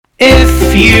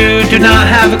If you do not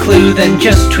have a clue, then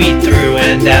just tweet through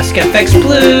and ask FX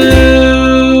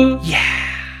Blue. Yeah.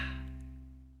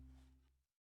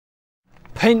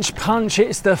 Pinch punch,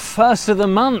 it's the first of the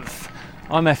month.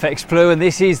 I'm FX Blue and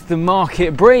this is the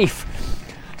market brief.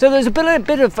 So there's a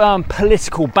bit of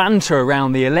political banter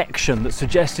around the election that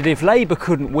suggested if Labour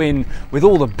couldn't win with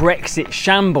all the Brexit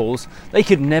shambles, they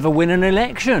could never win an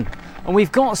election. And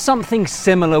we've got something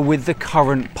similar with the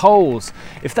current polls.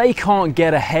 If they can't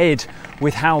get ahead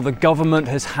with how the government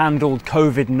has handled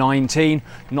COVID-19,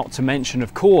 not to mention,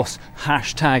 of course,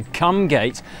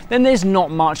 #Cumgate, then there's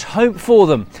not much hope for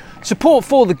them. Support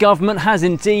for the government has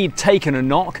indeed taken a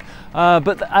knock,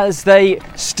 but as they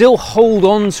still hold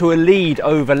on to a lead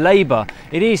over Labour,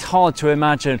 it is hard to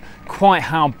imagine quite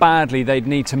how badly they'd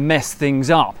need to mess things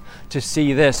up to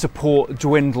see their support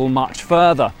dwindle much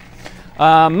further.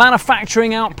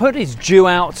 Manufacturing output is due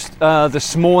out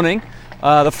this morning.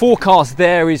 The forecast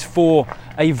there is for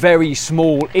a very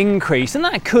small increase, and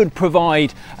that could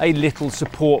provide a little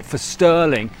support for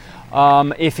sterling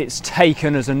if it's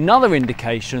taken as another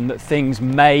indication that things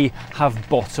may have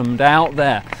bottomed out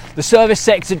there. The service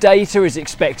sector data is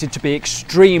expected to be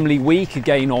extremely weak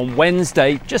again on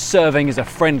Wednesday, just serving as a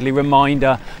friendly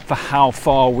reminder for how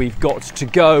far we've got to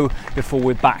go before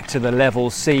we're back to the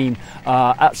levels seen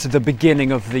at the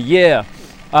beginning of the year.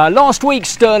 Last week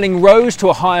sterling rose to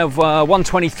a high of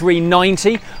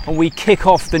 123.90, and we kick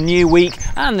off the new week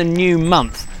and the new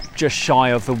month just shy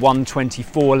of the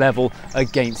 124 level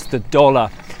against the dollar.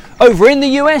 Over in the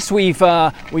US, we've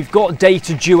got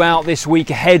data due out this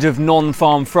week ahead of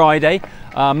Non-Farm Friday.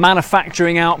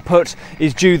 Manufacturing output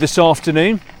is due this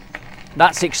afternoon.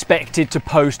 That's expected to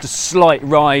post a slight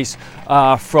rise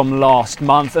from last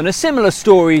month, and a similar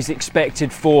story is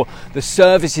expected for the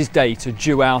services data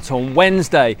due out on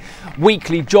Wednesday.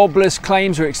 Weekly jobless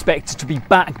claims are expected to be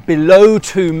back below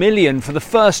 2 million for the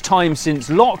first time since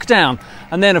lockdown,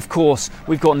 and then of course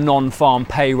we've got non-farm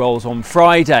payrolls on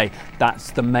Friday.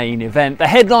 That's the main event. The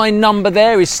headline number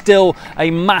there is still a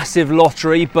massive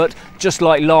lottery, but just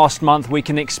like last month we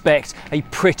can expect a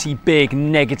pretty big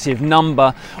negative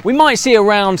number. We might see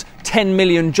around 10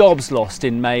 million jobs lost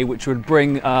in May, which would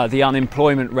bring the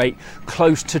unemployment rate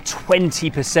close to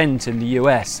 20% in the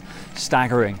US.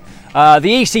 Staggering.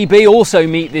 The ECB also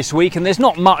meet this week, and there's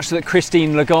not much that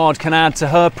Christine Lagarde can add to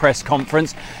her press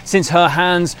conference since her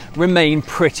hands remain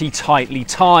pretty tightly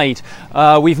tied.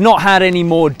 We've not had any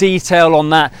more detail on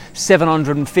that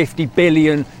 750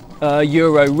 billion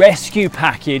euro rescue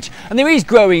package, and there is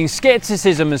growing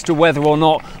scepticism as to whether or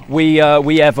not we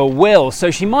ever will.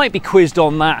 So she might be quizzed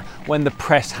on that when the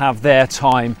press have their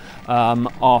time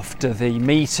after the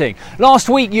meeting. Last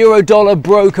week, euro dollar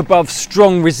broke above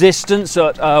strong resistance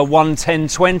at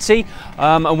 110.20,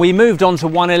 and we moved on to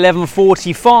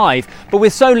 111.45. But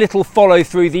with so little follow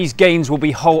through, these gains will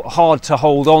be hard to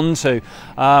hold on to.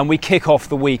 We kick off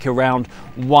the week around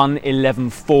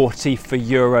 111.40 for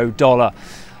euro dollar.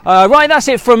 Right, that's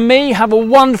it from me. Have a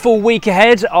wonderful week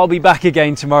ahead. I'll be back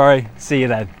again tomorrow. See you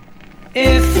then.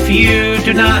 If you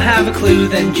do not have a clue,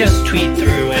 then just tweet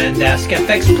through and ask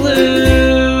FX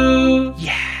Blue.